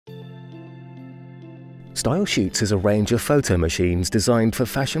StyleShoots is a range of photo machines designed for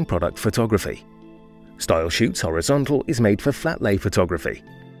fashion product photography. StyleShoots Horizontal is made for flat lay photography.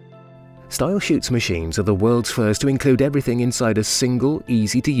 StyleShoots machines are the world's first to include everything inside a single,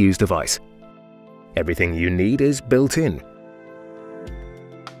 easy-to-use device. Everything you need is built in.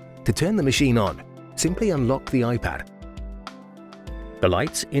 To turn the machine on, simply unlock the iPad. The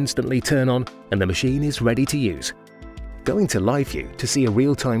lights instantly turn on and the machine is ready to use. Go into Live View to see a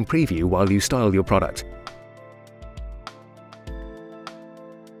real-time preview while you style your product.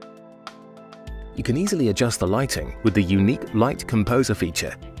 You can easily adjust the lighting with the unique Light Composer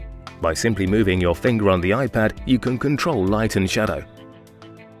feature. By simply moving your finger on the iPad, you can control light and shadow.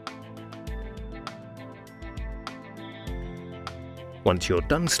 Once you're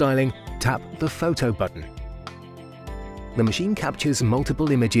done styling, tap the Photo button. The machine captures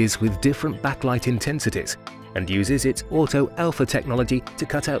multiple images with different backlight intensities and uses its Auto Alpha technology to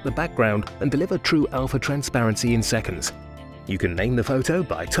cut out the background and deliver true alpha transparency in seconds. You can name the photo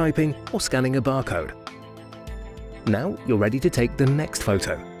by typing or scanning a barcode. Now you're ready to take the next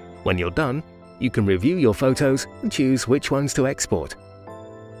photo. When you're done, you can review your photos and choose which ones to export.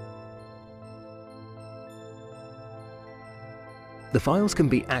 The files can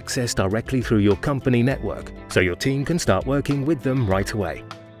be accessed directly through your company network, so your team can start working with them right away.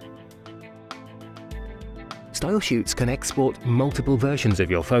 StyleShoots can export multiple versions of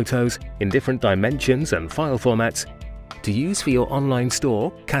your photos in different dimensions and file formats to use for your online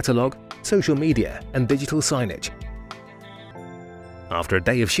store, catalog, social media, and digital signage. After a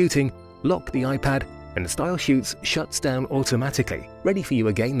day of shooting, lock the iPad and StyleShoots shuts down automatically, ready for you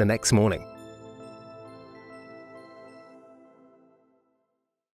again the next morning.